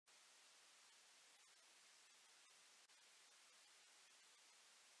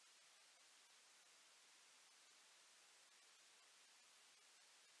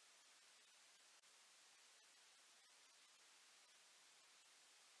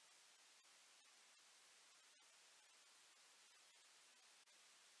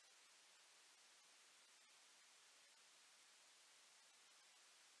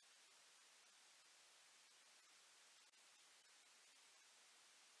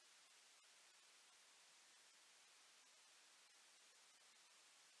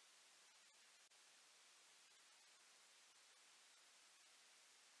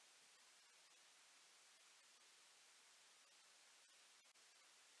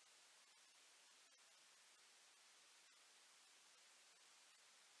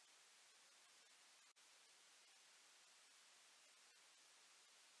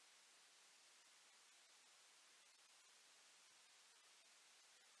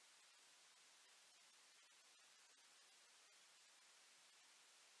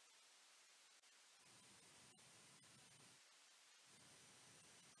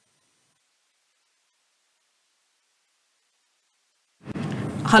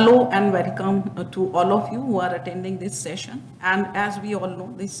Hello and welcome to all of you who are attending this session. And as we all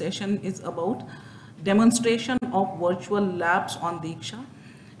know, this session is about demonstration of virtual labs on DIKSHA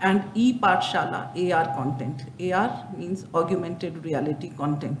and ePathshala AR content. AR means augmented reality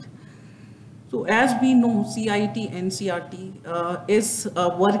content. So as we know, CIT NCRT is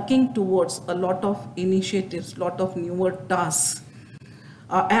working towards a lot of initiatives, lot of newer tasks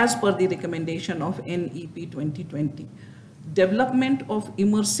as per the recommendation of NEP 2020. Development of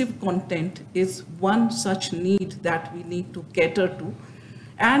immersive content is one such need that we need to cater to,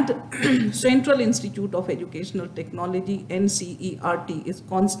 and Central Institute of Educational Technology NCERT is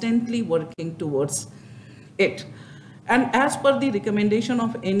constantly working towards it. And as per the recommendation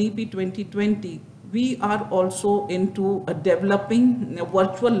of NEP 2020, we are also into developing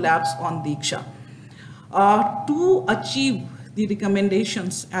virtual labs on DIKSHA. To achieve the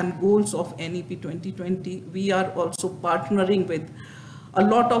recommendations and goals of NEP 2020, we are also partnering with a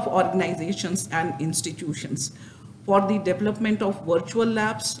lot of organizations and institutions. For the development of virtual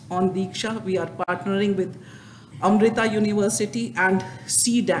labs on DIKSHA, we are partnering with Amrita University and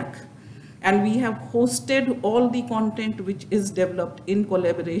CDAC. And we have hosted all the content which is developed in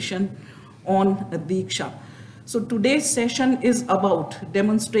collaboration on DIKSHA. So today's session is about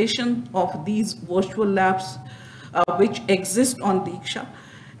demonstration of these virtual labs which exist on DIKSHA,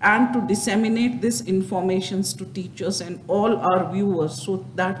 and to disseminate this information to teachers and all our viewers so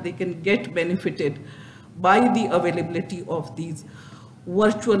that they can get benefited by the availability of these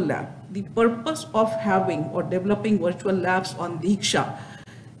virtual labs. The purpose of having or developing virtual labs on DIKSHA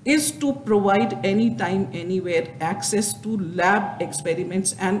is to provide anytime, anywhere access to lab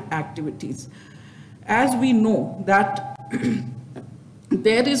experiments and activities. As we know that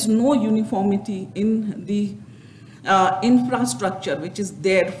there is no uniformity in the infrastructure which is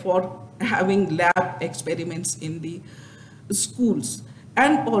there for having lab experiments in the schools,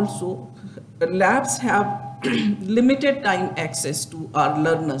 and also labs have limited time access to our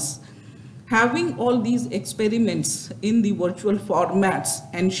learners. Having all these experiments in the virtual formats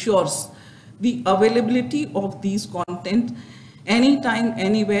ensures the availability of these content anytime,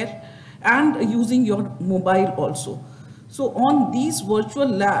 anywhere, and using your mobile also. So on these virtual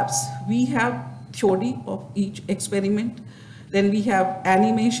labs, we have theory of each experiment, then we have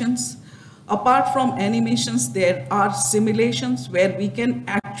animations. Apart from animations, there are simulations where we can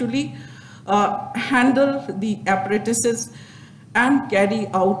actually handle the apparatuses and carry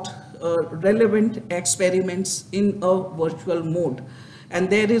out relevant experiments in a virtual mode. And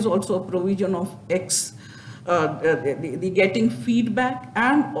there is also a provision of the getting feedback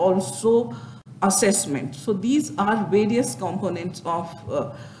and also assessment. So these are various components of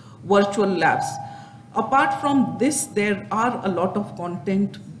virtual labs. Apart from this, there are a lot of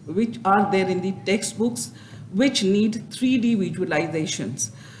content which are there in the textbooks which need 3D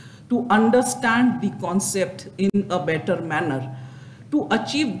visualizations to understand the concept in a better manner. To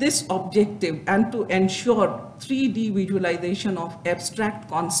achieve this objective and to ensure 3D visualization of abstract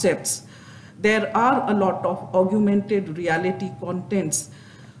concepts, there are a lot of augmented reality contents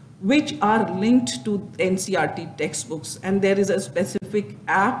which are linked to NCERT textbooks, and there is a specific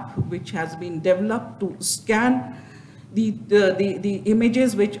app which has been developed to scan the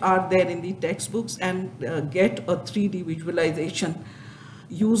images which are there in the textbooks and get a 3D visualization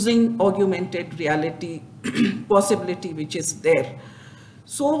using augmented reality possibility which is there.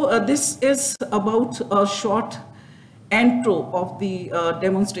 So this is about a short intro of the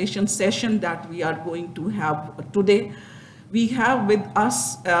demonstration session that we are going to have today. We have with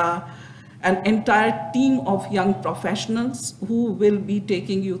us an entire team of young professionals who will be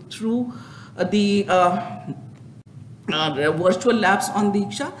taking you through the virtual labs on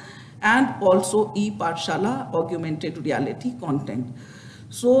DIKSHA and also ePathshala augmented reality content.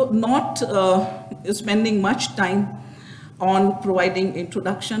 So not spending much time on providing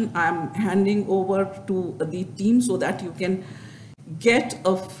introduction, I'm handing over to the team so that you can get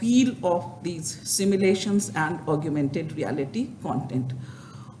a feel of these simulations and augmented reality content.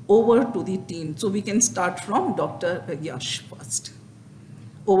 Over to the team. So we can start from Dr. Yash first.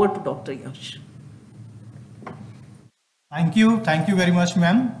 Over to Dr. Yash. Thank you very much,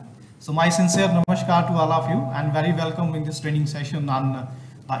 ma'am. So my sincere namaskar to all of you and very welcome in this training session on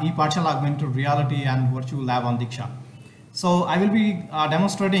ePathshala augmented reality and virtual lab on DIKSHA. So I will be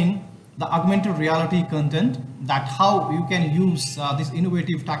demonstrating the augmented reality content, that how you can use these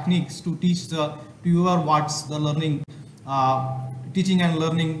innovative techniques to teach your what's the learning, teaching and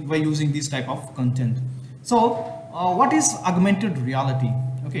learning by using this type of content. So what is augmented reality?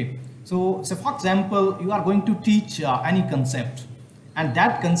 Okay, so for example, you are going to teach any concept, and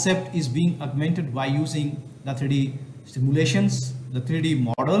that concept is being augmented by using the 3D simulations, the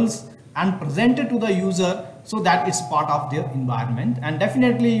 3D models, and presented to the user so that it's part of their environment. And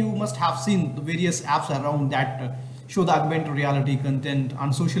definitely you must have seen the various apps around that show the augmented reality content.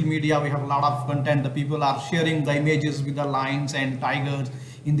 On social media we have a lot of content. The people are sharing the images with the lions and tigers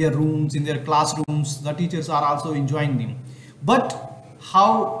in their rooms, in their classrooms. The teachers are also enjoying them. But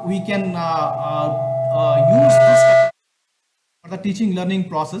how we can use this for the teaching learning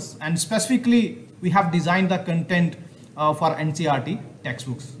process, and specifically we have designed the content for NCERT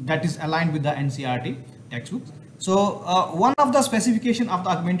textbooks that is aligned with the NCERT textbooks. So one of the specification of the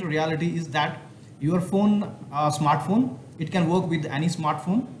augmented reality is that your phone, smartphone, it can work with any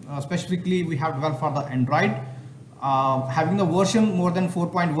smartphone. Specifically we have developed for the Android, having the version more than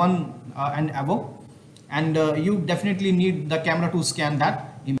 4.1 and above, and you definitely need the camera to scan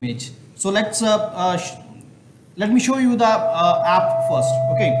that image. So let me show you the app first.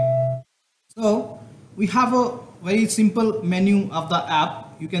 Okay, so we have a very simple menu of the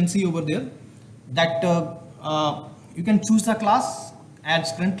app. You can see over there that you can choose the class.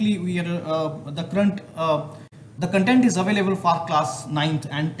 As currently we are the content is available for class 9th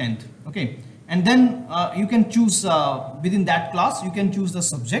and 10th. Okay, and then you can choose within that class, you can choose the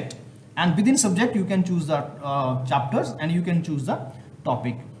subject, and within subject you can choose the chapters, and you can choose the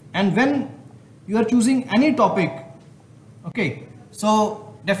topic. And when you are choosing any topic, okay,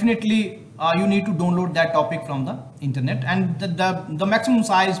 so definitely you need to download that topic from the internet, and the maximum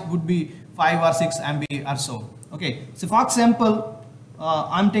size would be 5 or 6 MB or so. Okay, so for example,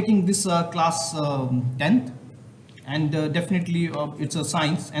 I'm taking this class 10th, and definitely it's a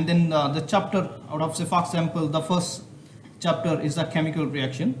science, and then the chapter out of, say for example, the first chapter is the chemical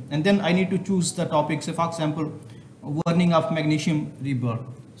reaction, and then I need to choose the topic, say for example, warning of magnesium rebirth.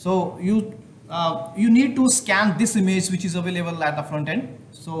 So you need to scan this image which is available at the front end.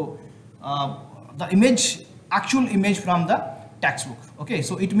 So the image, actual image from the textbook. Okay,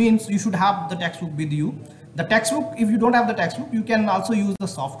 so it means you should have the textbook with you. The textbook, if you don't have the textbook, you can also use the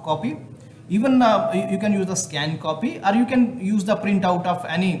soft copy. Even you can use the scan copy, or you can use the printout of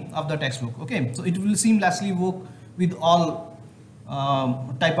any of the textbook. Okay, so it will seamlessly work with all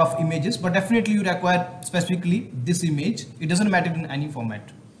type of images, but definitely you require specifically this image. It doesn't matter in any format.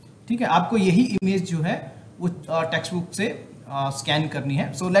 ठीक है, आपको यही image जो है वो text book से scan करनी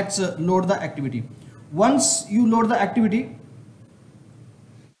है. So let's load the activity. Once you load the activity,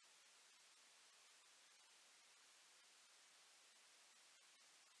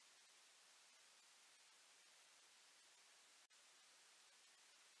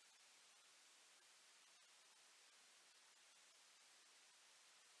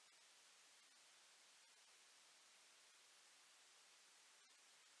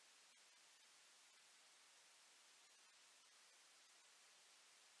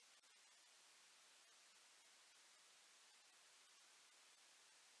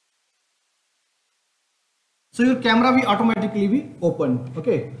 so your camera will automatically be opened.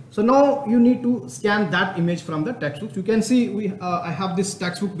 Okay, so now you need to scan that image from the textbook. You can see I have this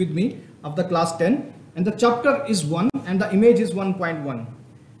textbook with me of the class 10, and the chapter is 1 and the image is 1.1.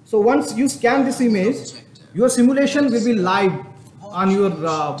 So once you scan this image, your simulation will be live on your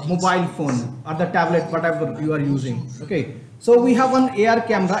mobile phone or the tablet, whatever you are using. Okay, so we have an AR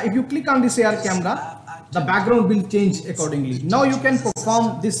camera. If you click on this AR camera, the background will change accordingly. Now you can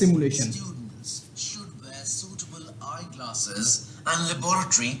perform this simulation. And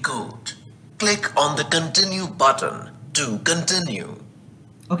laboratory coat. Click on the continue button to continue.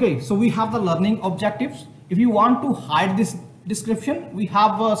 Okay, so we have the learning objectives. If you want to hide this description, we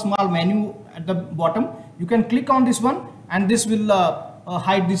have a small menu at the bottom. You can click on this one, and this will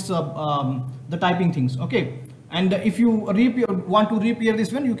hide this the typing things. Okay, and if you want to repair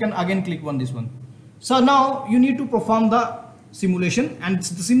this one, you can again click on this one. So now you need to perform the simulation, and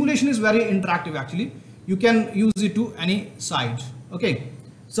the simulation is very interactive actually. You can use it to any side. Okay,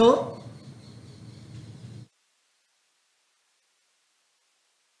 so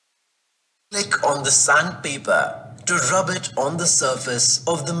click on the sandpaper to rub it on the surface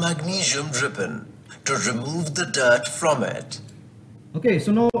of the magnesium ribbon to remove the dirt from it. Okay,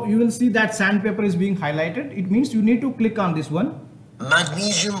 so now you will see that sandpaper is being highlighted. It means you need to click on this one.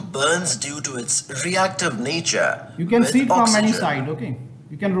 Magnesium burns due to its reactive nature. You can see it from oxygen. any side. Okay,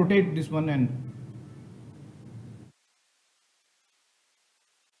 you can rotate this one and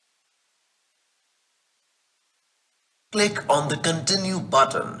click on the continue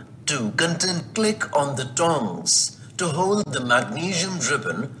button to click on the tongs to hold the magnesium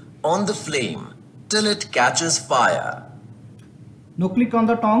ribbon on the flame till it catches fire. now click on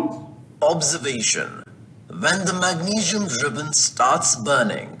the tongs. Observation. When the magnesium ribbon starts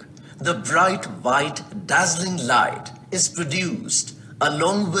burning, the bright white dazzling light is produced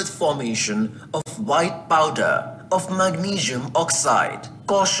along with formation of white powder of magnesium oxide.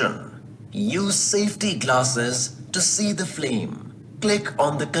 Caution: use safety glasses to see the flame. Click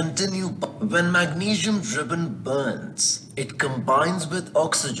on the continue button. When magnesium ribbon burns, it combines with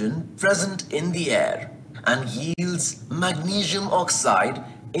oxygen present in the air and yields magnesium oxide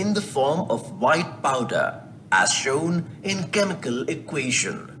in the form of white powder as shown in chemical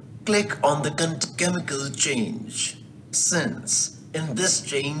equation. Click on the chemical change. Since in this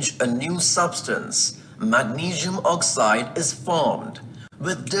change a new substance, magnesium oxide, is formed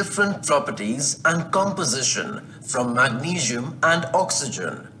with different properties and composition from magnesium and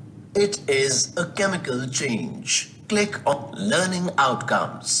oxygen. It is a chemical change. Click on Learning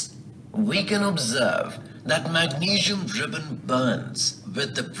Outcomes. We can observe that magnesium ribbon burns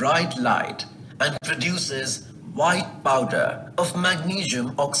with the bright light and produces white powder of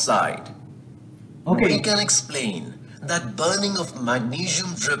magnesium oxide. Okay. We can explain that burning of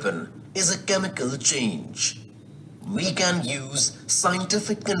magnesium ribbon is a chemical change. We can use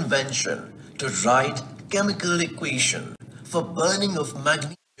scientific convention to write chemical equation for burning of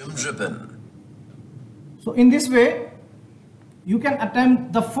magnesium ribbon. So in this way, you can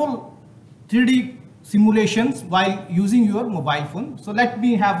attempt the full 3D simulations while using your mobile phone. So let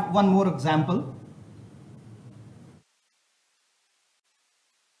me have one more example.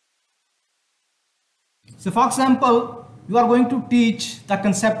 So for example, you are going to teach the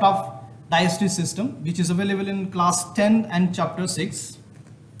concept of digestive system, which is available in class 10 and chapter 6.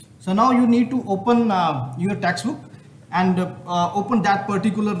 So now you need to open your textbook and open that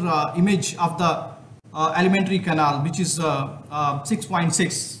particular image of the alimentary canal, which is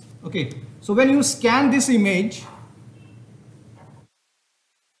 6.6. Okay, so when you scan this image,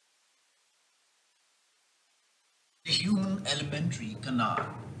 The human alimentary canal,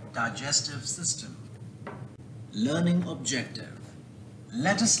 digestive system. Learning objective.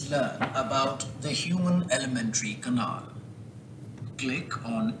 Let us learn about the human alimentary canal. Click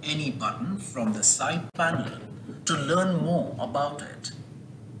on any button from the side panel to learn more about it.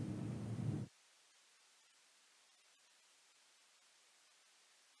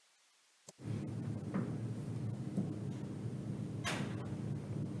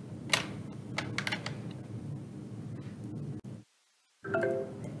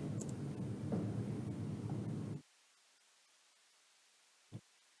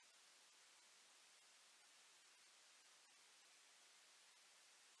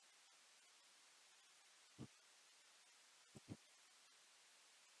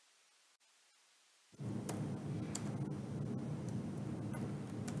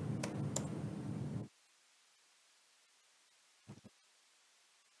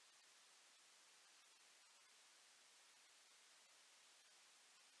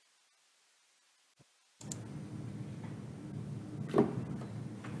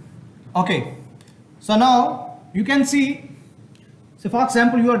 okay, so now you can see, so for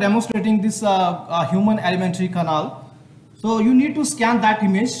example, you are demonstrating this human alimentary canal. So you need to scan that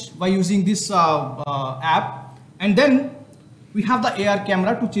image by using this app, and then we have the AR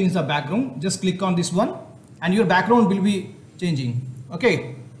camera to change the background. Just click on this one and your background will be changing.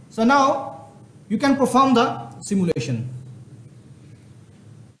 Okay, so now you can perform the simulation.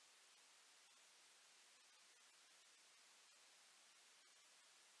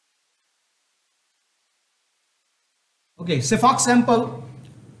 Okay, so for example,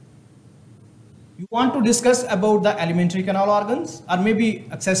 you want to discuss about the alimentary canal organs, or maybe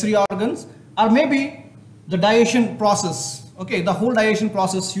accessory organs, or maybe the digestion process. Okay, the whole digestion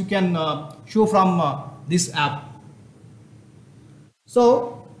process you can show from this app.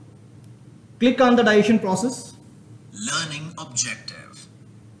 So click on the digestion process. Learning objective.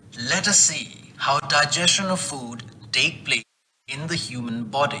 Let us see how digestion of food take place in the human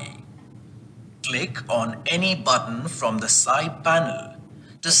body. Click on any button from the side panel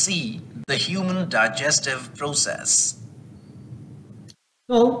to see the human digestive process.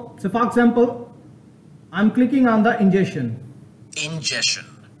 So for example, I'm clicking on the ingestion. Ingestion.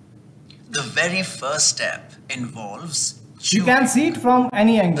 The very first step involves You chewing. can see it from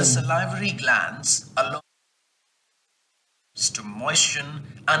any angle. The salivary glands allow to moisten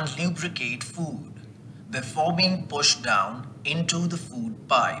and lubricate food before being pushed down into the food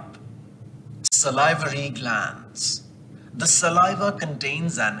pipe. Salivary glands. The saliva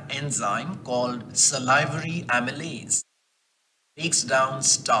contains an enzyme called salivary amylase. It breaks down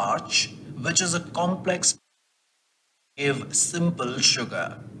starch, which is a complex of simple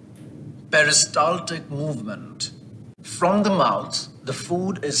sugar. Peristaltic movement. From the mouth, the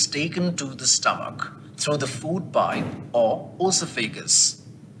food is taken to the stomach through the food pipe or esophagus.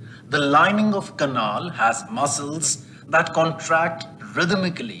 The lining of canal has muscles that contract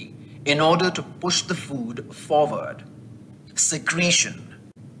rhythmically in order to push the food forward. Secretion.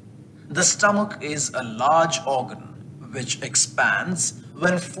 The stomach is a large organ which expands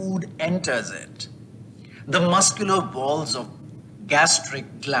when food enters it. The muscular walls of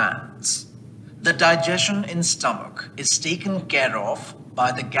gastric glands. The digestion in stomach is taken care of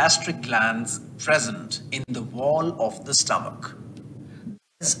by the gastric glands present in the wall of the stomach.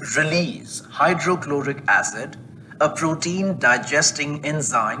 Release hydrochloric acid, a protein digesting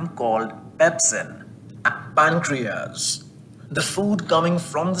enzyme called pepsin. Pancreas. The food coming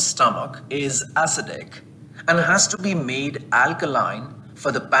from the stomach is acidic and has to be made alkaline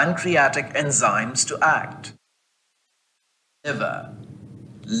for the pancreatic enzymes to act. Liver.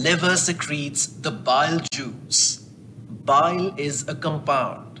 Liver secretes the bile juice. Bile is a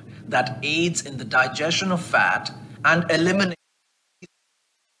compound that aids in the digestion of fat and eliminates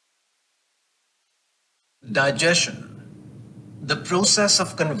digestion. The process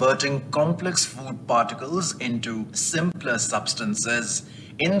of converting complex food particles into simpler substances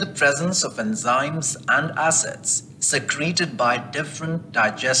in the presence of enzymes and acids secreted by different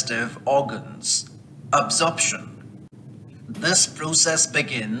digestive organs. Absorption. This process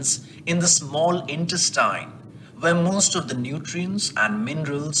begins in the small intestine, where most of the nutrients and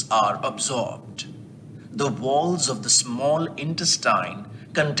minerals are absorbed. The walls of the small intestine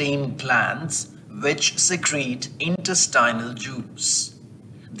contain glands which secrete intestinal juice.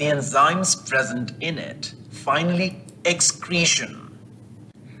 The enzymes present in it. Finally, excretion.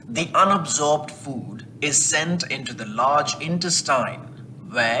 The unabsorbed food is sent into the large intestine,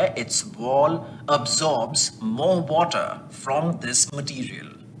 where its wall absorbs more water from this material.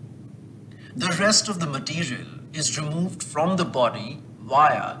 The rest of the material is removed from the body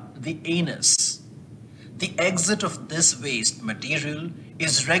via the anus. The exit of this waste material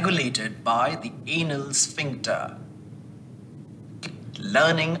is regulated by the anal sphincter.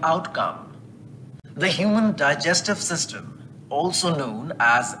 Learning outcome. The human digestive system, also known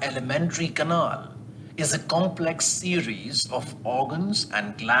as alimentary canal, is a complex series of organs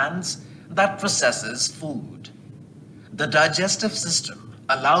and glands that processes food. The digestive system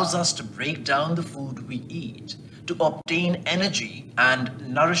allows us to break down the food we eat to obtain energy and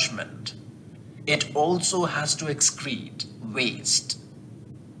nourishment. It also has to excrete waste.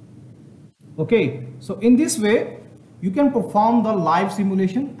 Okay, so in this way, you can perform the live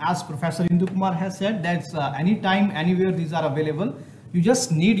simulation as Professor Indu Kumar has said. That's anytime, anywhere these are available. You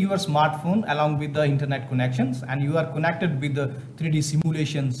just need your smartphone along with the internet connections, and you are connected with the 3D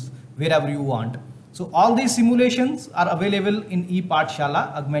simulations wherever you want. So all these simulations are available in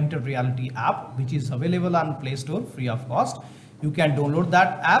ePathshala augmented reality app, which is available on Play Store free of cost. You can download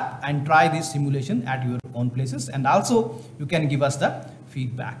that app and try this simulation at your own places, and also you can give us the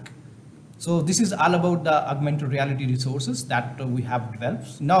feedback. So this is all about the augmented reality resources that we have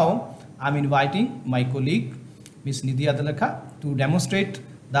developed. Now I'm inviting my colleague Ms. Nidhi Adalakha to demonstrate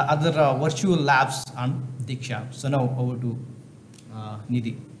the other virtual labs on DIKSHA. So now over to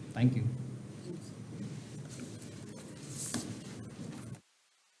Nidhi. Thank you.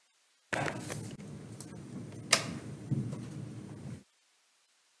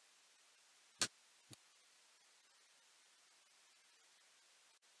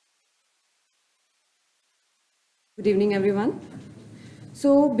 Good evening, everyone.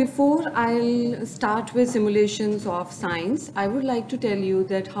 So before I'll start with simulations of science, I would like to tell you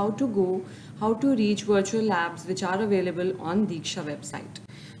that how to reach virtual labs which are available on DIKSHA website.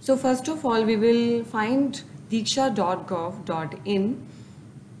 So first of all, we will find diksha.gov.in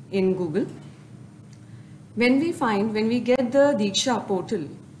in Google. When we get the DIKSHA portal,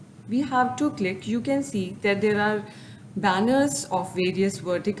 we have to click. You can see that there are banners of various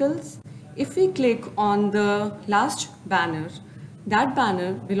verticals. If we click on the last banner, that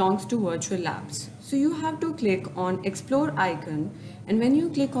banner belongs to virtual labs. So you have to click on explore icon, and when you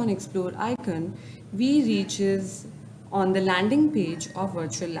click on explore icon, we reaches on the landing page of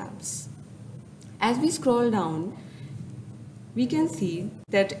virtual labs. As we scroll down, we can see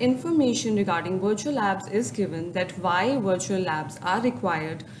that information regarding virtual labs is given, that why virtual labs are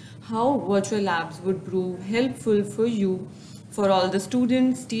required, how virtual labs would prove helpful for you, for all the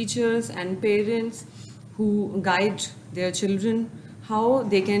students, teachers and parents who guide their children, how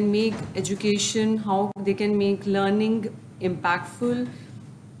they can make education, how they can make learning impactful.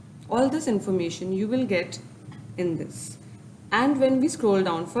 All this information you will get in this. And when we scroll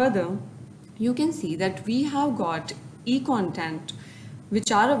down further, you can see that we have got e-content which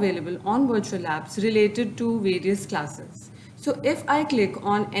are available on virtual labs related to various classes. So if I click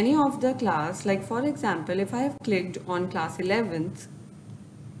on any of the class, like for example, if I have clicked on class 11th,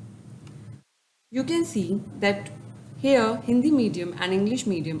 you can see that Here, Hindi medium and English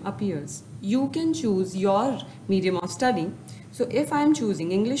medium appears. You can choose your medium of study. So if I am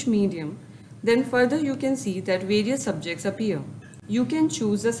choosing English medium, then further you can see that various subjects appear. You can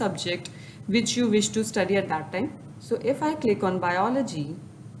choose the subject which you wish to study at that time. So if I click on biology,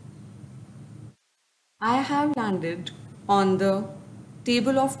 I have landed on the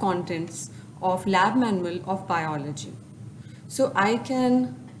table of contents of lab manual of biology. So I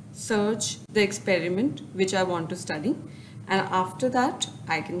can search the experiment which I want to study, and after that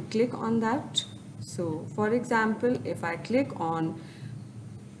I can click on that. So for example, if I click on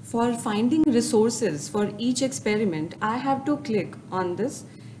for finding resources for each experiment, I have to click on this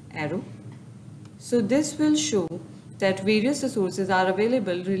arrow. So this will show that various resources are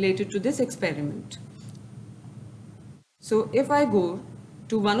available related to this experiment. So if I go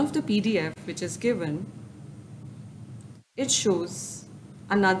to one of the PDF which is given, it shows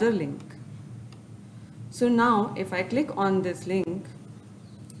another link. So now if I click on this link,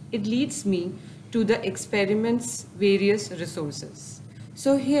 it leads me to the experiment's various resources.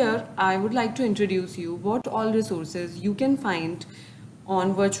 So here I would like to introduce you what all resources you can find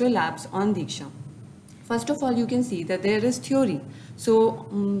on virtual labs on DIKSHA. First of all, you can see that there is theory.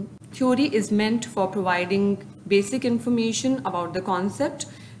 So theory is meant for providing basic information about the concept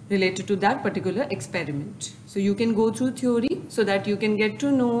related to that particular experiment. So you can go through theory so that you can get to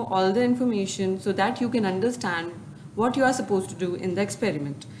know all the information so that you can understand what you are supposed to do in the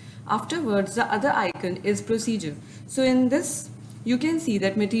experiment. Afterwards, the other icon is procedure. So in this, you can see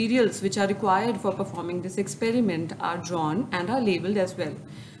that materials which are required for performing this experiment are drawn and are labeled as well.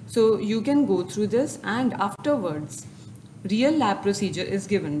 So you can go through this, and afterwards, real lab procedure is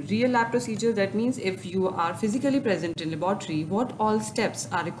given. Real lab procedure, that means if you are physically present in laboratory, what all steps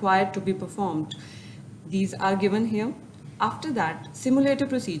are required to be performed. These are given here. After that, simulator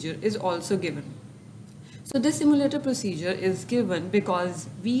procedure is also given. So this simulator procedure is given because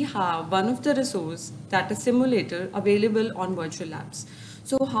we have one of the resource, that is simulator, available on virtual labs.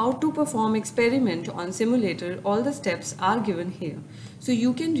 So how to perform experiment on simulator, all the steps are given here. So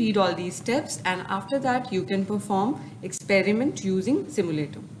you can read all these steps, and after that you can perform experiment using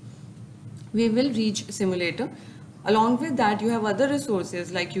simulator. We will reach simulator. Along with that, you have other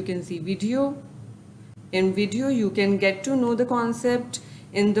resources like you can see video. In video you can get to know the concept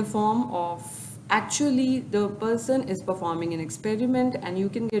in the form of actually the person is performing an experiment, and you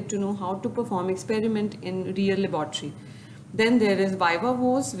can get to know how to perform experiment in real laboratory. Then there is Viva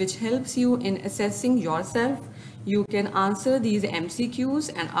Voice, which helps you in assessing yourself. You can answer these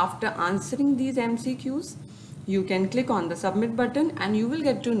MCQs, and after answering these MCQs, you can click on the submit button and you will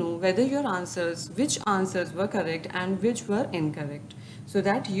get to know whether your answers, which answers were correct and which were incorrect, so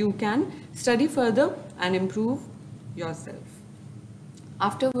that you can study further and improve yourself.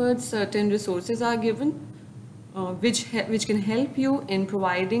 Afterwards, certain resources are given which can help you in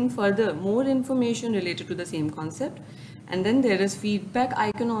providing further more information related to the same concept. And then there is feedback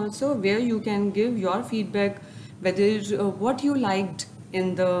icon also, where you can give your feedback, whether what you liked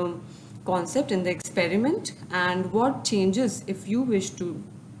in the concept, in the experiment, and what changes if you wish to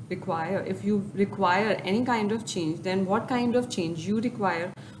require. If you require any kind of change, then what kind of change you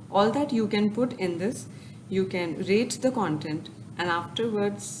require. All that you can put in this. You can rate the content, and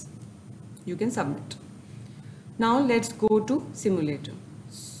afterwards you can submit. Now let's go to simulator.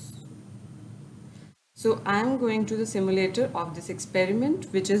 So I am going to the simulator of this experiment,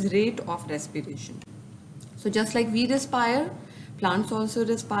 which is rate of respiration. So just like we respire, plants also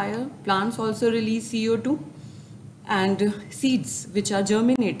respire, plants also release CO2, and seeds which are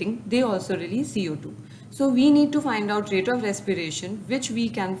germinating, they also release CO2. So we need to find out rate of respiration, which we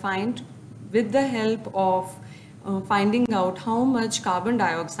can find with the help of finding out how much carbon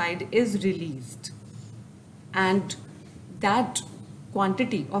dioxide is released. And that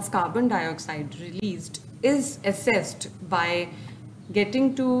quantity of carbon dioxide released is assessed by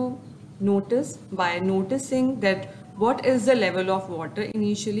getting to notice, by noticing that what is the level of water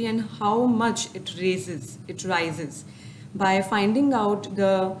initially and how much it rises. By finding out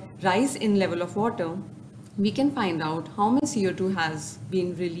the rise in level of water, we can find out how much CO2 has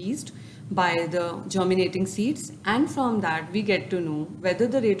been released by the germinating seeds, and from that we get to know whether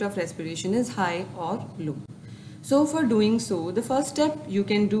the rate of respiration is high or low. So for doing so, the first step you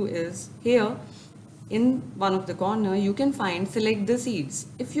can do is here in one of the corner you can find select the seeds.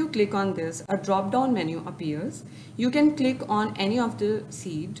 If you click on this, a drop down menu appears. You can click on any of the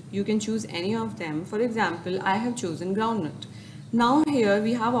seed, you can choose any of them. For example, I have chosen groundnut. Now here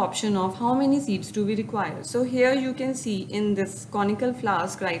we have option of how many seeds do we require. So here you can see in this conical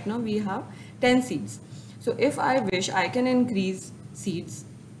flask right now we have 10 seeds. So if I wish, I can increase seeds.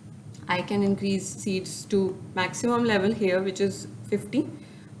 I can increase seeds to maximum level here, which is 50.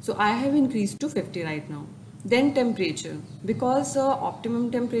 So I have increased to 50 right now. Then temperature, because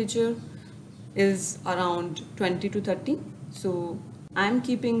optimum temperature is around 20 to 30. So I'm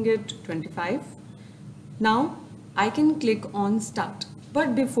keeping it 25. Now I can click on start.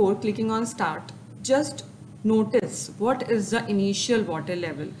 But before clicking on start, just notice what is the initial water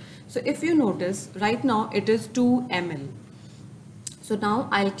level. So if you notice, right now it is 2 ml. So now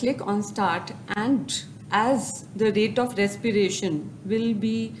I'll click on start, and as the rate of respiration will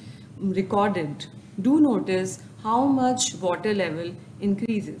be recorded, do notice how much water level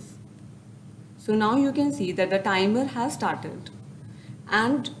increases. So now you can see that the timer has started,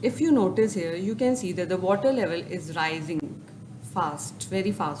 and if you notice here, you can see that the water level is rising fast,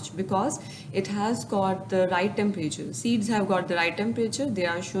 very fast, because it has got the right temperature. Seeds have got the right temperature, they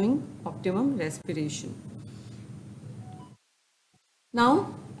are showing optimum respiration. Now,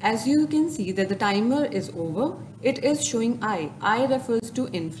 as you can see that the timer is over, it is showing I. I refers to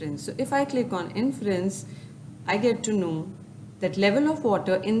inference. So if I click on inference, I get to know that level of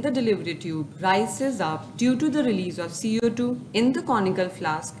water in the delivery tube rises up due to the release of CO2 in the conical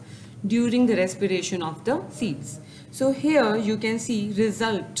flask during the respiration of the seeds. So here you can see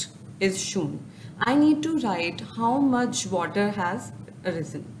result is shown. I need to write how much water has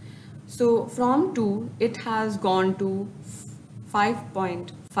arisen. So from 2, it has gone to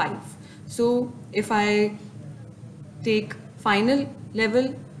 5.5. So if I take final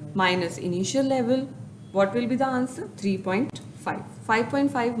level minus initial level, what will be the answer? 3.5.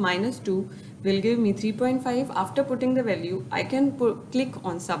 5.5 minus 2 will give me 3.5. After putting the value, I can click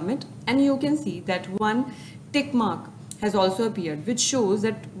on submit, and you can see that one tick mark has also appeared, which shows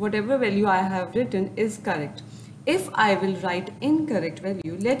that whatever value I have written is correct. If I will write incorrect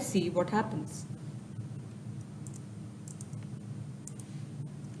value, let's see what happens.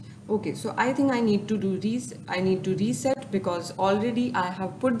 Okay, so I think I need to reset because already I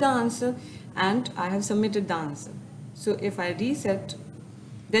have put the answer and I have submitted the answer. So if I reset,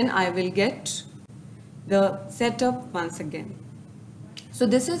 then I will get the setup once again. So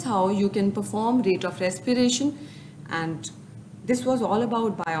this is how you can perform rate of respiration, and this was all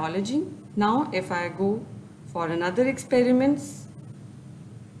about biology. Now if I go for another experiments,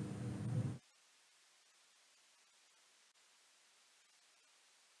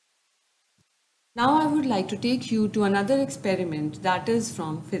 now I would like to take you to another experiment that is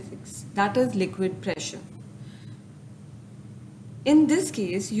from physics, that is liquid pressure. In this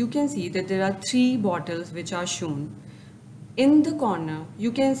case, you can see that there are 3 bottles which are shown. In the corner,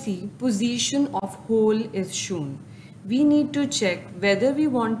 you can see position of hole is shown. We need to check whether we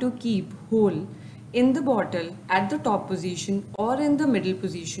want to keep hole in the bottle at the top position or in the middle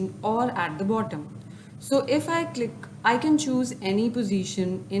position or at the bottom. So if I click, I can choose any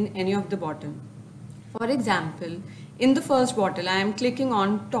position in any of the bottle. For example, in the first bottle, I am clicking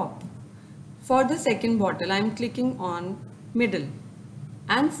on top. For the second bottle, I am clicking on middle.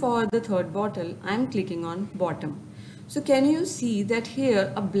 And for the third bottle, I am clicking on bottom. So can you see that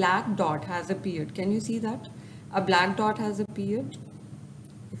here a black dot has appeared? Can you see that? A black dot has appeared.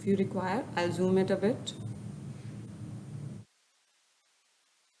 If you require, I'll zoom it a bit.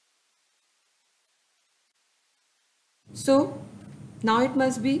 So now it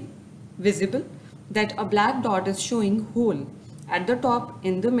must be visible that a black dot is showing hole at the top,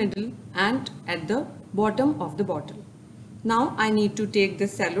 in the middle and at the bottom of the bottle. Now I need to take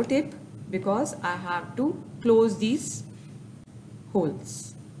this sellotape because I have to close these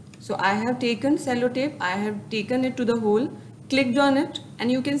holes. So I have taken sellotape, I have taken it to the hole, clicked on it, and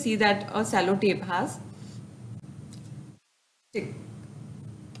you can see that a sellotape has stick.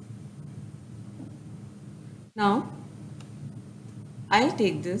 Now I'll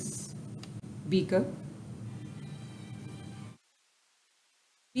take this beaker.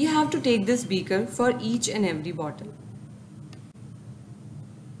 We have to take this beaker for each and every bottle.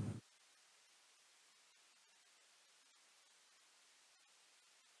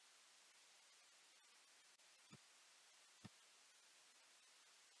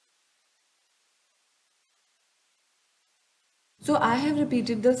 So I have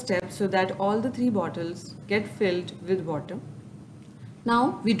repeated the steps so that all the 3 bottles get filled with water.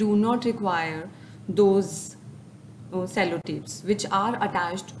 Now we do not require those sellotapes which are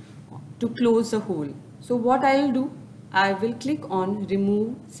attached to close the hole. So what I will do, I will click on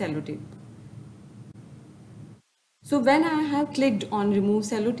remove sellotape. So when I have clicked on remove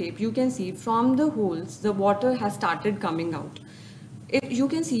sellotape, you can see from the holes the water has started coming out. You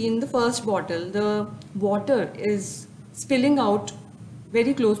can see in the first bottle the water is spilling out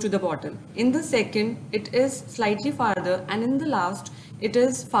very close to the bottle. In the second, it is slightly farther, and in the last, it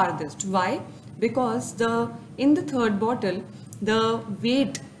is farthest. Why? Because in the third bottle, the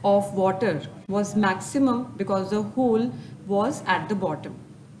weight of water was maximum because the hole was at the bottom.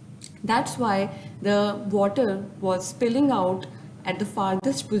 That's why the water was spilling out at the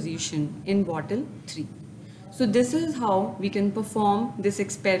farthest position in bottle 3. So this is how we can perform this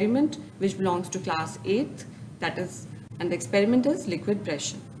experiment, which belongs to class 8th, that is, and the experiment is liquid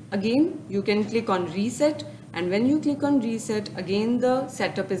pressure. Again, you can click on reset, and when you click on reset, again the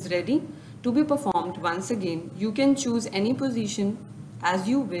setup is ready to be performed once again. You can choose any position as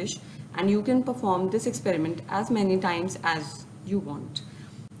you wish, and you can perform this experiment as many times as you want.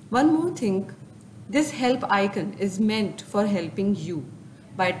 One more thing, this help icon is meant for helping you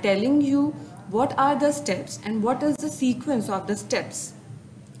by telling you what are the steps and what is the sequence of the steps.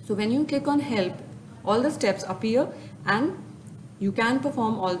 So when you click on help, all the steps appear and you can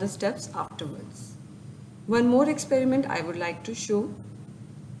perform all the steps afterwards. One more experiment I would like to show.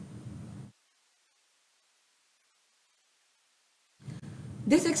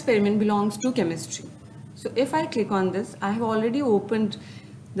 This experiment belongs to chemistry. So if I click on this, I have already opened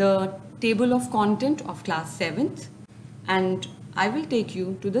the table of content of class 7th, and I will take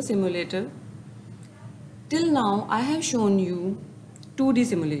you to the simulator. Till now, I have shown you 2D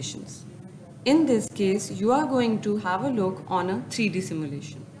simulations. In this case, you are going to have a look on a 3D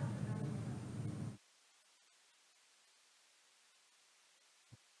simulation.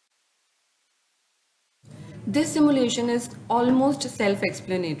 This simulation is almost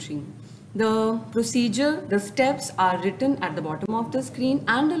self-explanatory. The procedure, the steps are written at the bottom of the screen,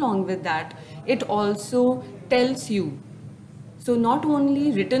 and along with that, it also tells you. So not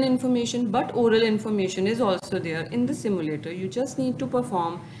only written information, but oral information is also there in the simulator. You just need to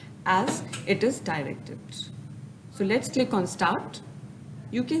perform as it is directed. So let's click on start.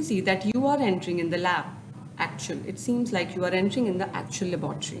 You can see that you are entering in the lab. It seems like you are entering in the actual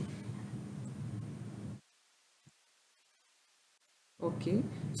laboratory. Okay,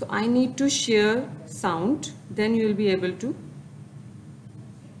 so I need to share sound, then you will be able to,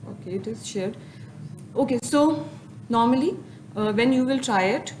 okay, it is shared. Okay, so normally when you will try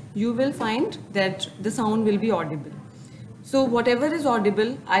it, you will find that the sound will be audible. So whatever is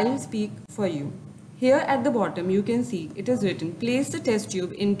audible, I will speak for you. Here at the bottom, you can see it is written, place the test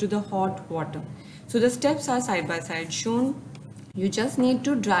tube into the hot water. So the steps are side by side shown. You just need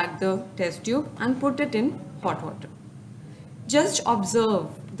to drag the test tube and put it in hot water. Just observe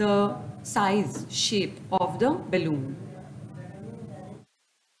the size, shape of the balloon.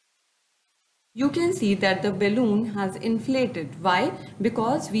 You can see that the balloon has inflated. Why?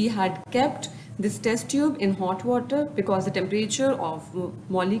 Because we had kept this test tube in hot water, because the temperature of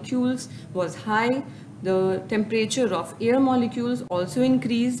molecules was high. The temperature of air molecules also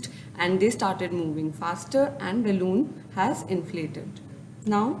increased and they started moving faster, and balloon has inflated.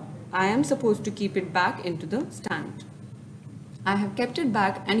 Now I am supposed to keep it back into the stand. I have kept it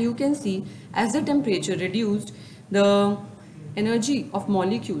back, and you can see as the temperature reduced, the energy of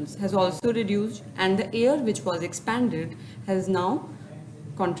molecules has also reduced, and the air which was expanded has now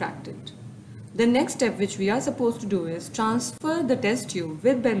contracted. The next step which we are supposed to do is transfer the test tube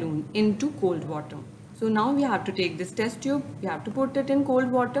with balloon into cold water. So now we have to take this test tube, we have to put it in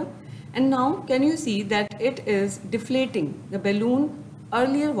cold water, and now can you see that it is deflating. The balloon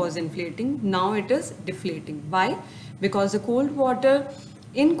earlier was inflating, now it is deflating. Why? Because the cold water,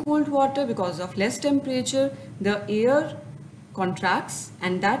 because of less temperature, the air contracts,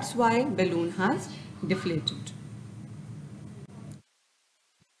 and that's why balloon has deflated.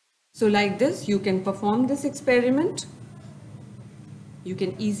 So like this, you can perform this experiment. You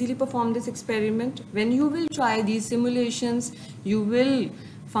can easily perform this experiment. When you will try these simulations, you will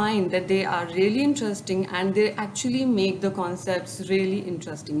find that they are really interesting, and they actually make the concepts really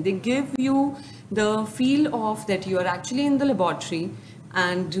interesting. They give you the feel of that you are actually in the laboratory,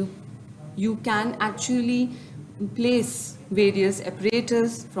 and you can actually place various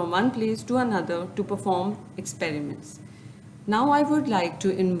apparatus from one place to another to perform experiments. Now I would like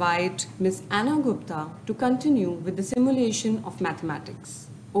to invite Ms. Anna Gupta to continue with the simulation of mathematics.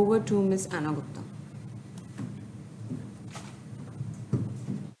 Over to Ms. Anna Gupta.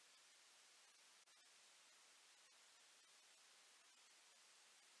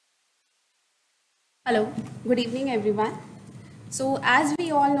 Hello, good evening everyone. So as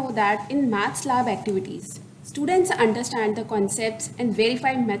we all know that in maths lab activities, students understand the concepts and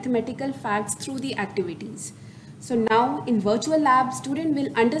verify mathematical facts through the activities. So now in virtual lab, student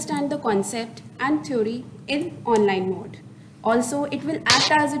will understand the concept and theory in online mode. Also, it will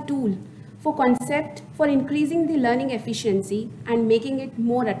act as a tool for increasing the learning efficiency and making it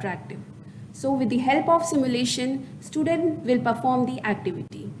more attractive. So with the help of simulation, student will perform the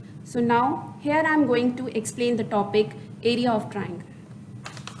activity. So now here I am going to explain the topic area of triangle.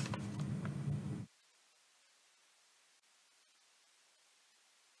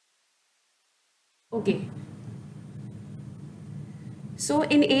 Okay. So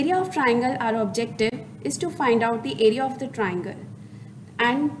in area of triangle, our objective is to find out the area of the triangle.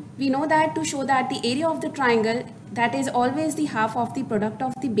 And we know that to show that the area of the triangle, that is always the half of the product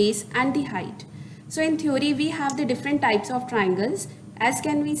of the base and the height. So in theory, we have the different types of triangles, as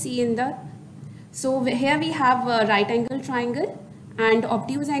can we see in the, so here we have a right angle triangle and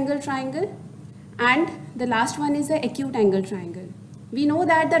obtuse angle triangle, and the last one is the acute angle triangle. We know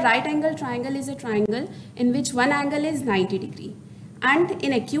that the right angle triangle is a triangle in which one angle is 90 degree. And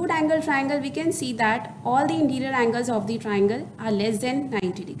in acute angle triangle, we can see that all the interior angles of the triangle are less than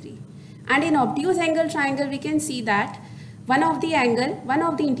 90 degree. And in obtuse angle triangle, we can see that one of the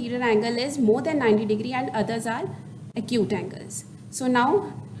interior angle is more than 90 degree and others are acute angles. So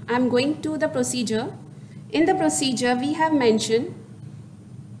now I'm going to the procedure. In the procedure, we have mentioned,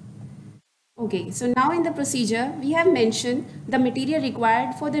 okay, so now in the procedure, we have mentioned the material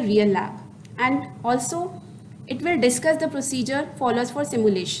required for the real lab, and also it will discuss the procedure follows for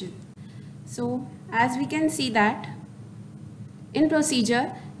simulation. So as we can see that in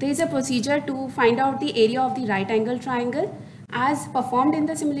procedure, there is a procedure to find out the area of the right angle triangle. As performed in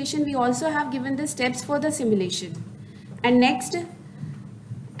the simulation, we also have given the steps for the simulation. And next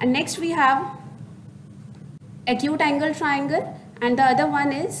we have acute angle triangle, and the other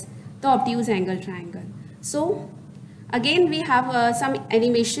one is the obtuse angle triangle. So again, we have some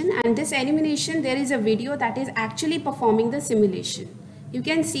animation, and this animation, there is a video that is actually performing the simulation. You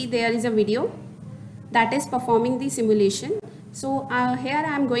can see there is a video that is performing the simulation. So here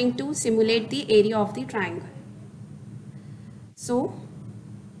I am going to simulate the area of the triangle. So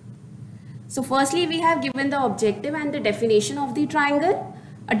firstly, we have given the objective and the definition of the triangle.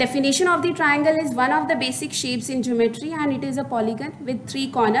 A definition of the triangle is one of the basic shapes in geometry, and it is a polygon with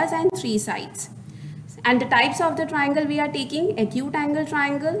 3 corners and 3 sides. And the types of the triangle we are taking: acute angle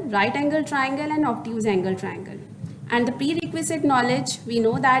triangle, right angle triangle, and obtuse angle triangle. And the prerequisite knowledge, we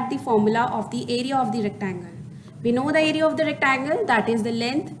know that the formula of the area of the rectangle. We know the area of the rectangle, that is the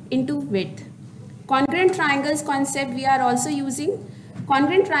length into width. Congruent triangles concept we are also using.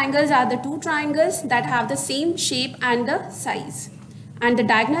 Congruent triangles are the 2 triangles that have the same shape and the size. And the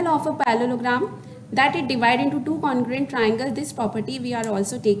diagonal of a parallelogram, that it divides into 2 congruent triangles, this property we are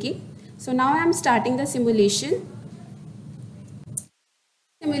also taking. So now I am starting the simulation.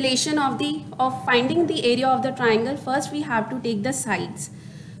 Simulation of finding the area of the triangle. First we have to take the sides.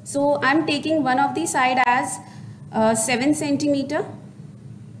 So I am taking one of the side as 7 centimeter,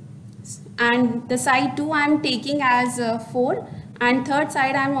 and the side 2 I am taking as 4, and third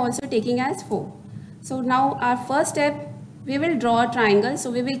side I am also taking as 4. So now our first step, we will draw a triangle.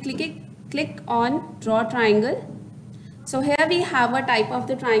 So we will click on draw triangle. So here we have a type of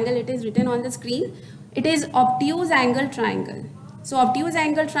the triangle. It is written on the screen. It is obtuse angle triangle. So obtuse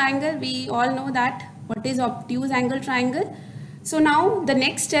angle triangle, we all know that what is obtuse angle triangle. So now the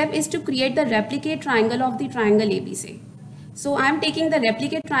next step is to create the replicate triangle of the triangle ABC. So I am taking the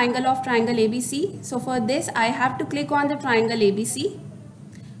replicate triangle of triangle ABC. So for this I have to click on the triangle ABC.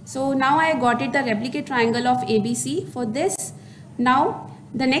 So now I got it, the replicate triangle of ABC. For this, now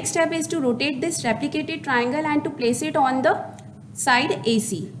the next step is to rotate this replicated triangle and to place it on the side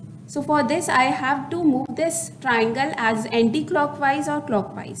AC. So for this I have to move this triangle as anti-clockwise or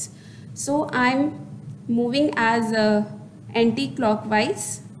clockwise. So I am moving as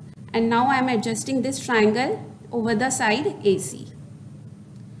anti-clockwise, and now I am adjusting this triangle over the side AC.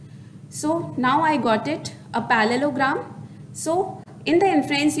 So now I got it, a parallelogram. So in the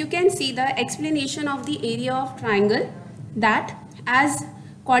inference you can see the explanation of the area of triangle, that as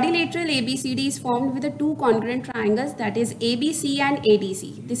quadrilateral ABCD is formed with the 2 congruent triangles, that is ABC and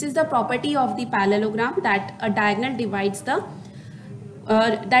ADC. This is the property of the parallelogram, that a diagonal divides the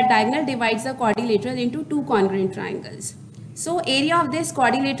quadrilateral into 2 congruent triangles. So area of this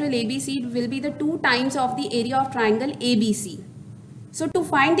quadrilateral ABC will be the 2 times of the area of triangle ABC. So to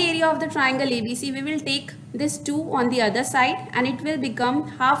find the area of the triangle ABC, we will take this 2 on the other side, and it will become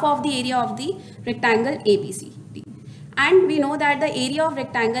half of the area of the rectangle ABC. And we know that the area of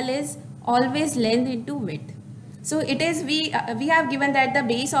rectangle is always length into width. So it is, we have given that the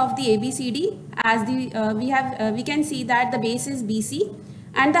base of the ABCD as the we can see that the base is BC,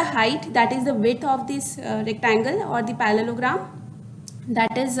 and the height, that is the width of this rectangle or the parallelogram,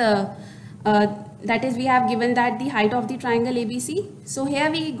 that is that is, we have given that the height of the triangle ABC. So here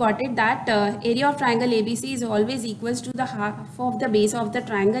we got it that area of triangle ABC is always equals to the half of the base of the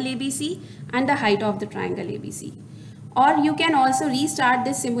triangle ABC and the height of the triangle ABC. Or you can also restart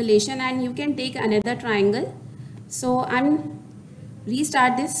this simulation and you can take another triangle. So I'm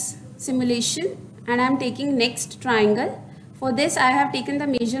restart this simulation and I'm taking next triangle. For this I have taken the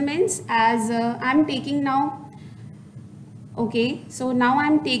measurements as I'm taking now. Okay, so now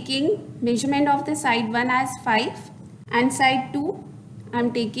I'm taking measurement of the side 1 as 5 and side 2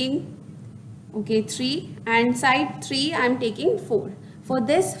 I'm taking 3 and side 3 I'm taking 4. For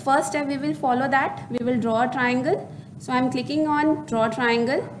this first step we will follow that. We will draw a triangle. So I'm clicking on draw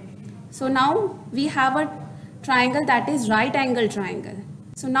triangle. So now we have a triangle that is right angle triangle.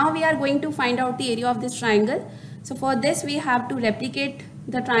 So now we are going to find out the area of this triangle. So for this we have to replicate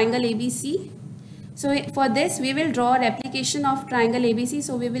the triangle ABC. So for this we will draw a replication of triangle ABC.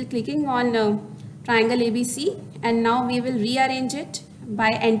 So we will clicking on triangle ABC and now we will rearrange it by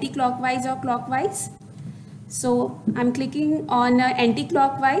anti-clockwise or clockwise. So I'm clicking on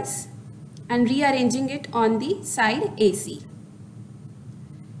anti-clockwise and rearranging it on the side AC.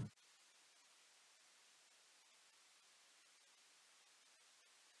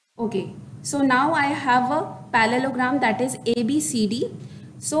 Okay, so now I have a parallelogram that is ABCD.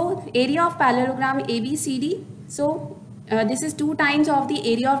 So area of parallelogram ABCD. So this is 2 times of the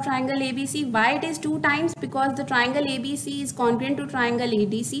area of triangle ABC. Why it is 2 times? Because the triangle ABC is congruent to triangle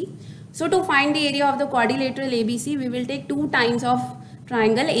ADC. So to find the area of the quadrilateral ABC, we will take 2 times of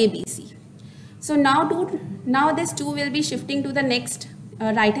triangle ABC. So now this 2 will be shifting to the next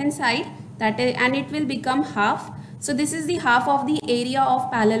right hand side, that is, and it will become half. So this is the half of the area of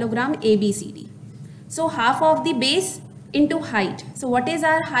parallelogram ABCD. So half of the base into height. So what is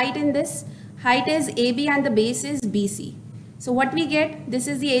our height in this? Height is AB and the base is BC. So what we get, this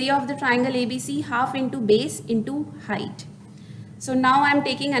is the area of the triangle ABC, half into base into height. So now I'm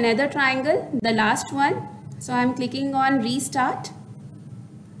taking another triangle, the last one. So I'm clicking on restart.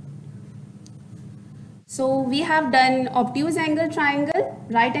 So we have done obtuse angle triangle,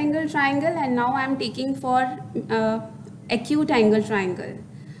 right angle triangle, and now I'm taking for acute angle triangle.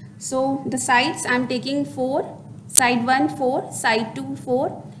 So the sides I'm taking 4, side 1 4, side 2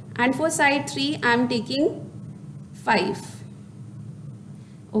 4, and for side 3 I'm taking 5.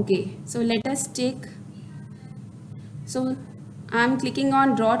 Okay, so let us take, so I'm clicking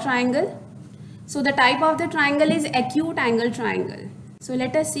on draw triangle. So the type of the triangle is acute angle triangle. So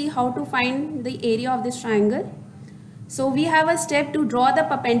let us see how to find the area of this triangle. So we have a step to draw the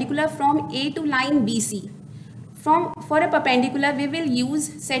perpendicular from A to line BC. For a perpendicular we will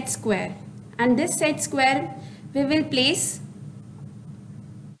use set square, and this set square we will place.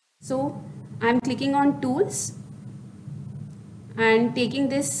 So I'm clicking on tools and taking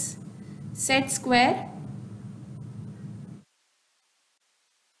this set square.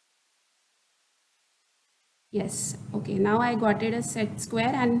 Yes, okay, now I got it a set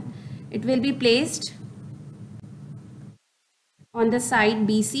square and it will be placed on the side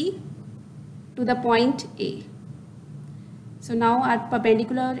BC to the point A. So now our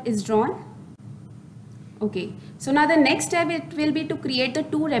perpendicular is drawn. Okay, so now the next step it will be to create the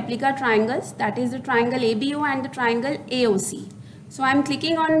 2 replica triangles, that is the triangle ABO and the triangle AOC. So I'm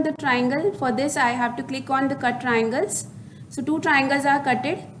clicking on the triangle. For this I have to click on the cut triangles. So 2 triangles are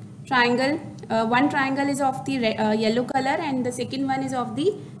cutted. Triangle, one triangle is of the yellow color and the second one is of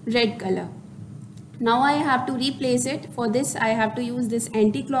the red color. Now I have to replace it. For this I have to use this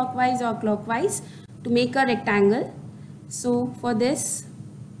anti-clockwise or clockwise to make a rectangle. So for this,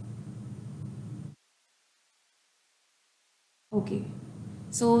 okay,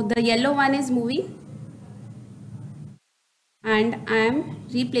 so the yellow one is moving and I am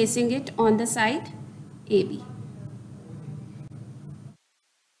replacing it on the side AB.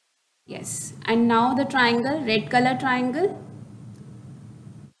 Yes, and now the triangle, red color triangle.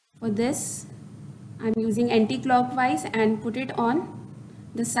 For this I'm using anti-clockwise and put it on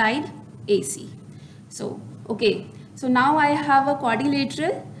the side AC. So okay, so now I have a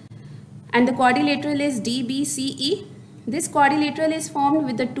quadrilateral and the quadrilateral is DBCE. This quadrilateral is formed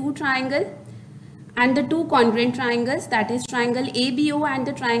with the 2 triangles and the 2 congruent triangles, that is triangle ABO and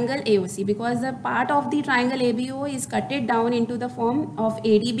the triangle AOC, because the part of the triangle ABO is cutted down into the form of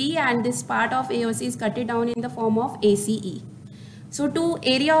ADB and this part of AOC is cutted down in the form of ACE. So to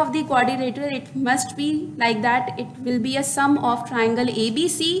area of the quadrilateral it must be like that, it will be a sum of triangle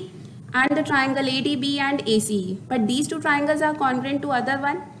ABC and the triangle ADB and ACE, but these 2 triangles are congruent to other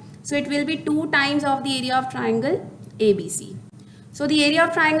one, so it will be 2 times of the area of triangle ABC. So the area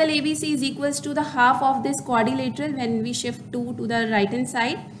of triangle ABC is equals to the half of this quadrilateral when we shift 2 to the right hand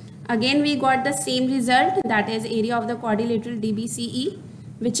side. Again, we got the same result, that is area of the quadrilateral DBCE,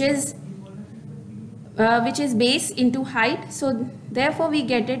 which is base into height. So therefore we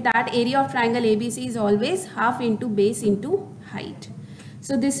get it that area of triangle ABC is always half into base into height.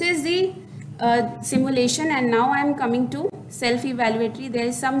 So this is the simulation, and now I am coming to self-evaluatory. There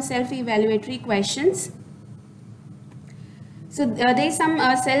is some self-evaluatory questions. So there is some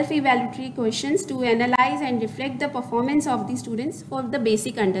self-evaluatory questions to analyze and reflect the performance of the students for the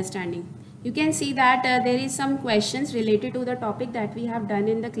basic understanding. You can see that there is some questions related to the topic that we have done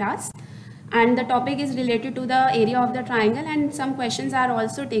in the class, and the topic is related to the area of the triangle, and some questions are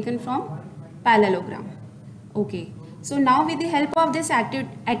also taken from parallelogram. Okay, so now with the help of this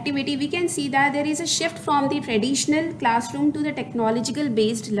activity, we can see that there is a shift from the traditional classroom to the technological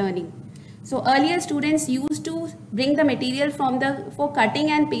based learning. So earlier students used to bring the material for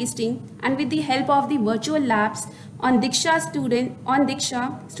cutting and pasting, and with the help of the virtual labs on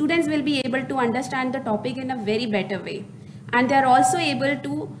DIKSHA, students will be able to understand the topic in a very better way, and they are also able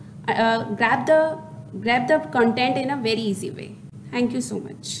to grab the content in a very easy way. Thank you so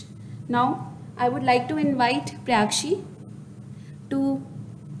much. Now I would like to invite Prayakshi to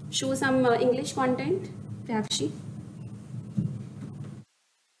show some English content. Prayakshi.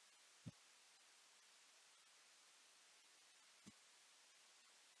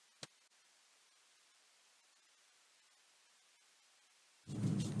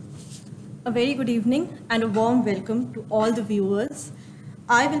 A very good evening and a warm welcome to all the viewers.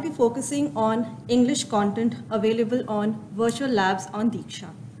 I will be focusing on English content available on virtual labs on DIKSHA.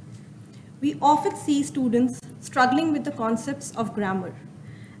 We often see students struggling with the concepts of grammar.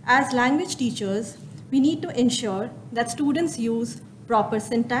 As language teachers, we need to ensure that students use proper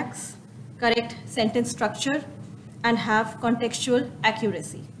syntax, correct sentence structure, and have contextual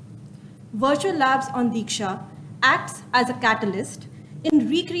accuracy. Virtual labs on DIKSHA acts as a catalyst in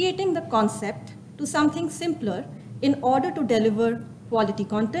recreating the concept to something simpler in order to deliver quality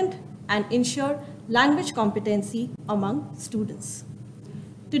content and ensure language competency among students.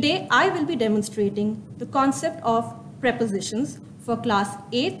 Today, I will be demonstrating the concept of prepositions for class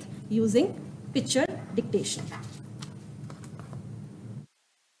 8th using picture dictation.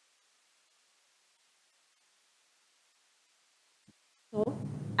 So,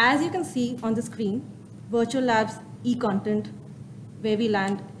 as you can see on the screen, Virtual Labs e-content, where we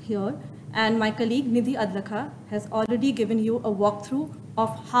land here, and my colleague Nidhi Adlakha has already given you a walkthrough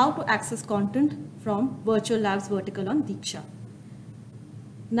of how to access content from Virtual Labs Vertical on DIKSHA.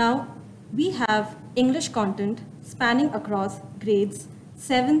 Now, we have English content spanning across grades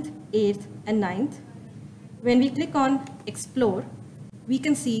 7th, 8th, and 9th. When we click on Explore, we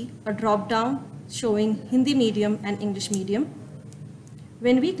can see a drop-down showing Hindi medium and English medium.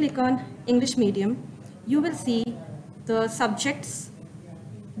 When we click on English medium, you will see the subjects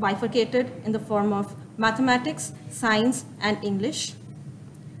bifurcated in the form of mathematics, science, and English.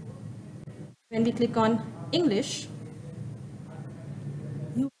 When we click on English,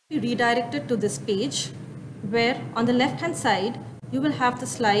 you will be redirected to this page where on the left-hand side, you will have the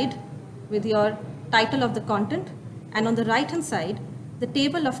slide with your title of the content, and on the right-hand side, the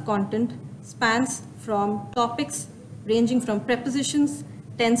table of content spans from topics ranging from prepositions,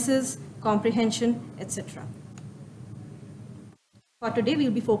 tenses, comprehension, etc. For today,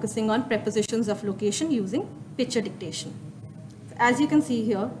 we'll be focusing on prepositions of location using picture dictation. So as you can see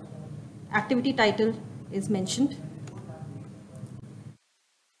here, activity title is mentioned.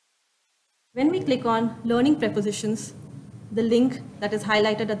 When we click on learning prepositions, the link that is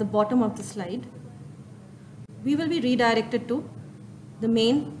highlighted at the bottom of the slide, we will be redirected to the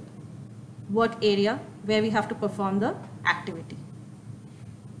main work area where we have to perform the activity.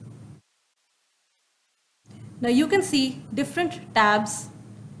 Now you can see different tabs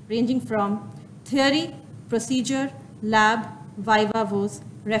ranging from theory, procedure, lab, viva voce,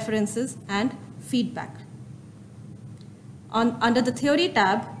 references, and feedback. Under the theory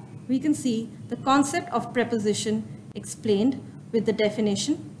tab, we can see the concept of preposition explained with the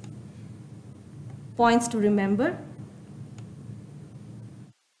definition, points to remember,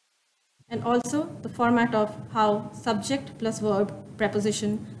 and also the format of how subject plus verb,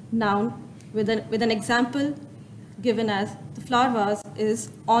 preposition, noun, with an example given as the flower vase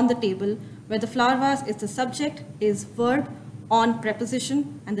is on the table, where the flower vase is the subject, is verb, on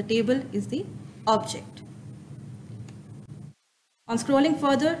preposition, and the table is the object. On scrolling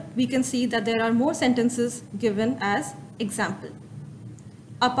further, we can see that there are more sentences given as example.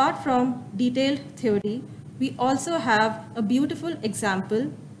 Apart from detailed theory, we also have a beautiful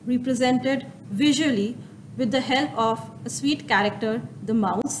example represented visually with the help of a sweet character, the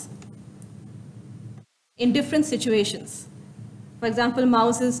mouse, in different situations. For example,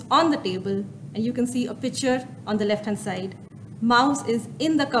 mouse is on the table and you can see a picture on the left hand side. Mouse is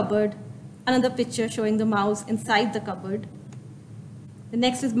in the cupboard, another picture showing the mouse inside the cupboard. The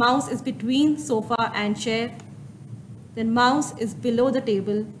next is mouse is between sofa and chair. Then mouse is below the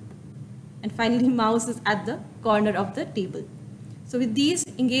table. And finally, mouse is at the corner of the table. So with these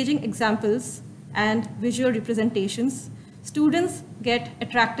engaging examples and visual representations, students get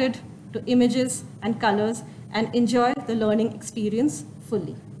attracted to images and colors and enjoy the learning experience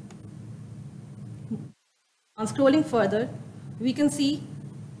fully. On scrolling further, we can see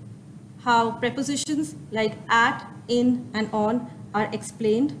how prepositions like at, in, and on are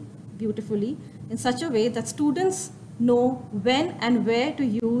explained beautifully in such a way that students know when and where to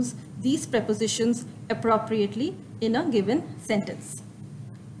use these prepositions appropriately in a given sentence.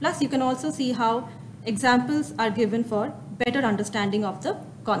 Plus, you can also see how examples are given for better understanding of the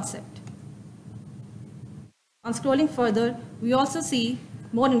concept. On scrolling further, we also see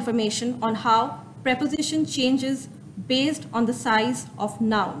more information on how preposition changes based on the size of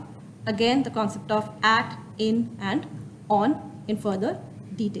noun. Again, the concept of at, in, and on in further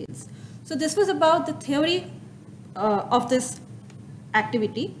details. So this was about the theory of this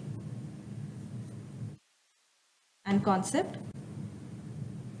activity and concept.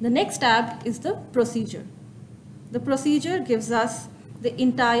 The next tab is the procedure. The procedure gives us the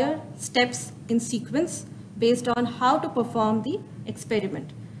entire steps in sequence based on how to perform the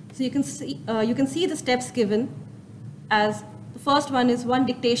experiment. So you can see the steps given as the first one is one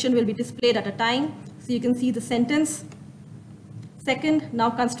dictation will be displayed at a time. So you can see the sentence. Second, now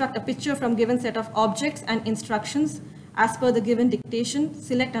construct a picture from given set of objects and instructions. As per the given dictation,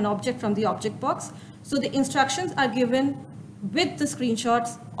 select an object from the object box. So the instructions are given with the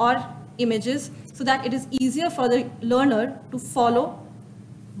screenshots or images so that it is easier for the learner to follow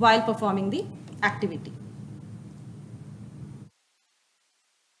while performing the activity.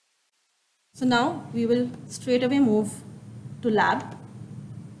 So now we will straight away move to lab.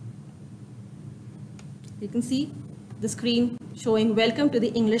 You can see the screen showing welcome to the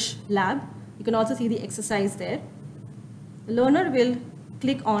English lab. You can also see the exercise there. The learner will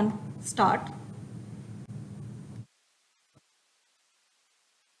click on start.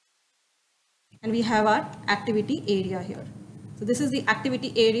 And we have our activity area here. So this is the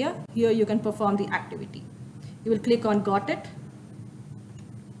activity area. Here you can perform the activity. You will click on got it.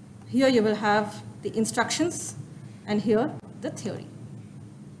 Here you will have the instructions and here the theory.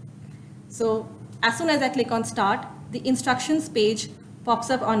 So as soon as I click on start, the instructions page pops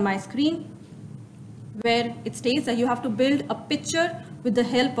up on my screen where it states that you have to build a picture with the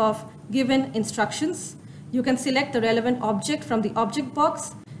help of given instructions. You can select the relevant object from the object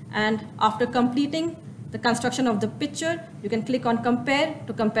box, and after completing the construction of the picture, you can click on compare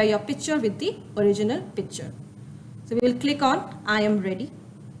to compare your picture with the original picture. So we will click on I am ready.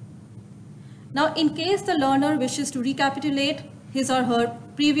 Now in case the learner wishes to recapitulate his or her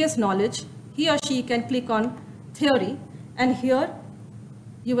previous knowledge, he or she can click on theory, and here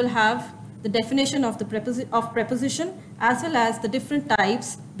you will have the definition of the preposition as well as the different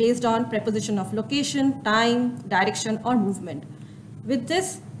types based on preposition of location, time, direction, or movement. With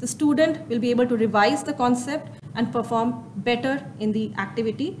this, the student will be able to revise the concept and perform better in the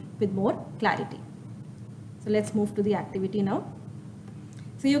activity with more clarity. So let's move to the activity now.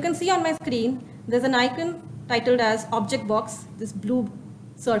 So you can see on my screen, there's an icon titled as object box, this blue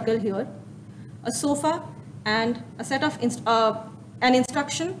circle here, a sofa, and a set of an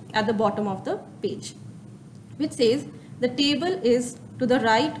instruction at the bottom of the page, which says the table is to the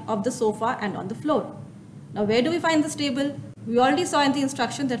right of the sofa and on the floor. Now where do we find this table? We already saw in the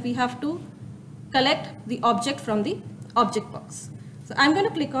instruction that we have to collect the object from the object box. So I'm going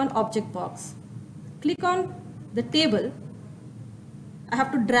to click on object box, click on the table. I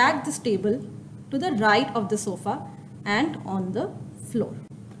have to drag this table to the right of the sofa and on the floor.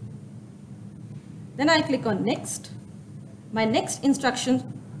 Then I click on next. My next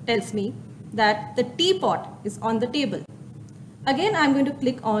instruction tells me that the teapot is on the table. Again, I'm going to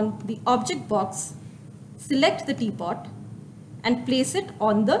click on the object box, select the teapot, and place it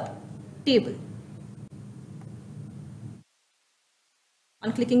on the table.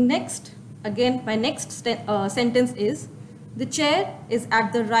 On clicking next, again my next sentence is the chair is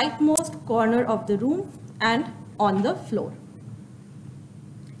at the rightmost corner of the room and on the floor.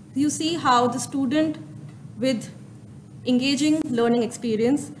 You see how the student with engaging learning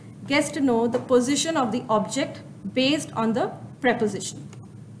experience gets to know the position of the object based on the preposition.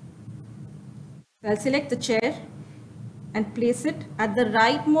 I'll select the chair and place it at the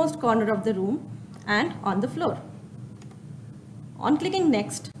rightmost corner of the room and on the floor. On clicking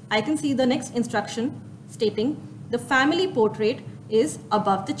next, I can see the next instruction stating the family portrait is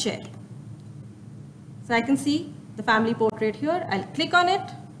above the chair. So I can see the family portrait here. I'll click on it.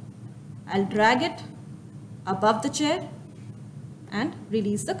 I'll drag it above the chair and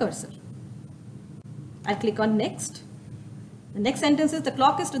release the cursor. I'll click on next. The next sentence is the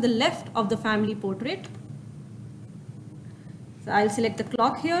clock is to the left of the family portrait. So I'll select the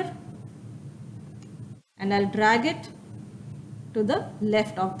clock here and I'll drag it to the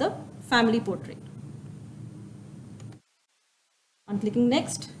left of the family portrait. On clicking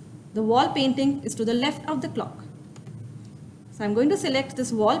next, the wall painting is to the left of the clock. So I'm going to select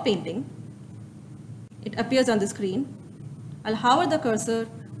this wall painting. It appears on the screen. I'll hover the cursor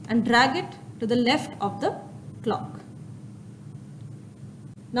and drag it to the left of the clock.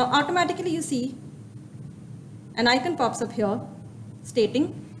 Now automatically you see an icon pops up here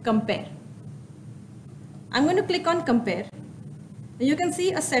stating compare. I'm going to click on compare. You can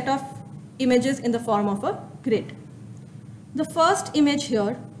see a set of images in the form of a grid. The first image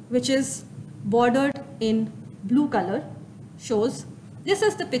here, which is bordered in blue color, shows this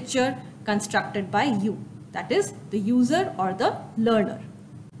is the picture constructed by you, that is the user or the learner.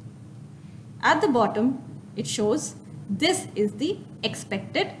 At the bottom, it shows this is the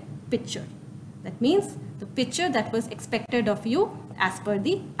expected picture. That means the picture that was expected of you as per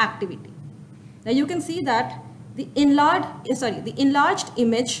the activity. Now you can see that the enlarged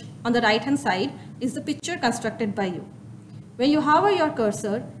image on the right hand side is the picture constructed by you. When you hover your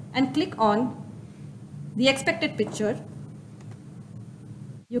cursor and click on the expected picture,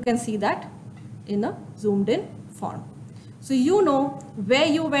 you can see that in a zoomed in form. So you know where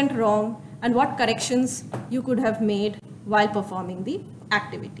you went wrong and what corrections you could have made while performing the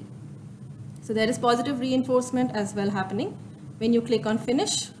activity. So there is positive reinforcement as well happening. When you click on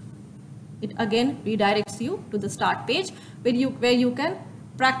finish, it again redirects you to the start page where you can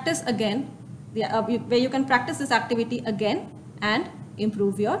practice again, where you can practice this activity again and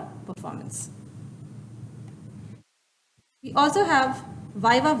improve your performance. We also have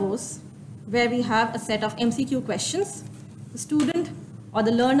Viva Voce, where we have a set of MCQ questions. The student or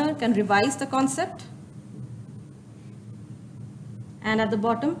the learner can revise the concept. And at the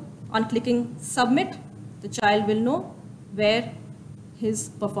bottom, on clicking submit, the child will know where his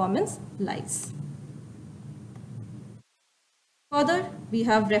performance lies. Further, we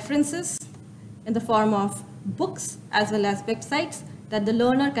have references in the form of books as well as websites that the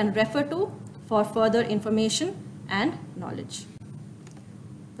learner can refer to for further information and knowledge.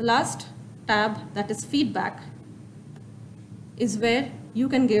 The last tab, that is feedback, is where you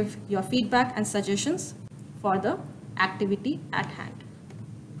can give your feedback and suggestions for the activity at hand.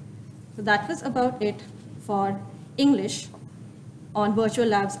 So that was about it for English on virtual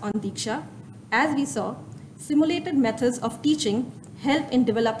labs on DIKSHA. As we saw, simulated methods of teaching help in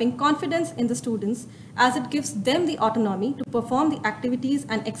developing confidence in the students as it gives them the autonomy to perform the activities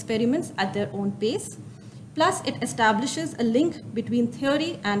and experiments at their own pace. Plus, it establishes a link between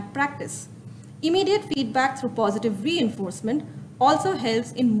theory and practice. Immediate feedback through positive reinforcement also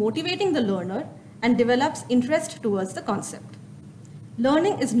helps in motivating the learner and develops interest towards the concept.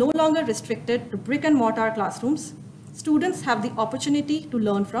 Learning is no longer restricted to brick and mortar classrooms. Students have the opportunity to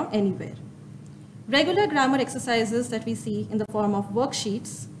learn from anywhere. Regular grammar exercises that we see in the form of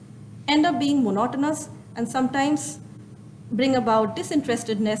worksheets end up being monotonous and sometimes bring about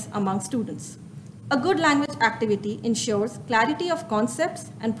disinterestedness among students. A good language activity ensures clarity of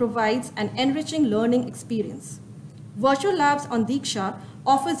concepts and provides an enriching learning experience. Virtual labs on DIKSHA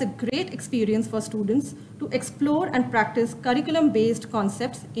offers a great experience for students to explore and practice curriculum-based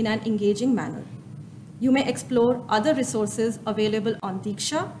concepts in an engaging manner. You may explore other resources available on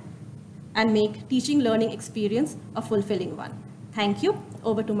DIKSHA and make teaching learning experience a fulfilling one. Thank you.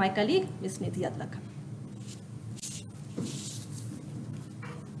 Over to my colleague, Ms. Nidhi Adlakha.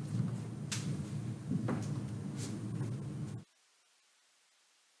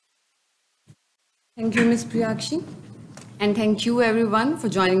 Thank you, Ms. Priyakshi. And thank you everyone for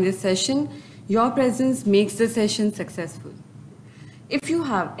joining this session. Your presence makes the session successful. If you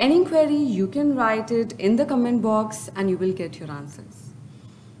have any query, you can write it in the comment box and you will get your answers.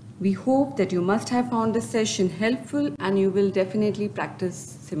 We hope that you must have found this session helpful and you will definitely practice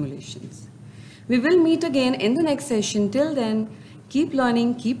simulations. We will meet again in the next session. Till then, keep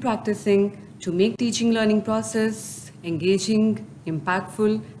learning, keep practicing to make teaching learning process engaging,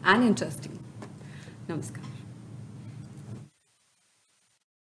 impactful and interesting. Namaskar.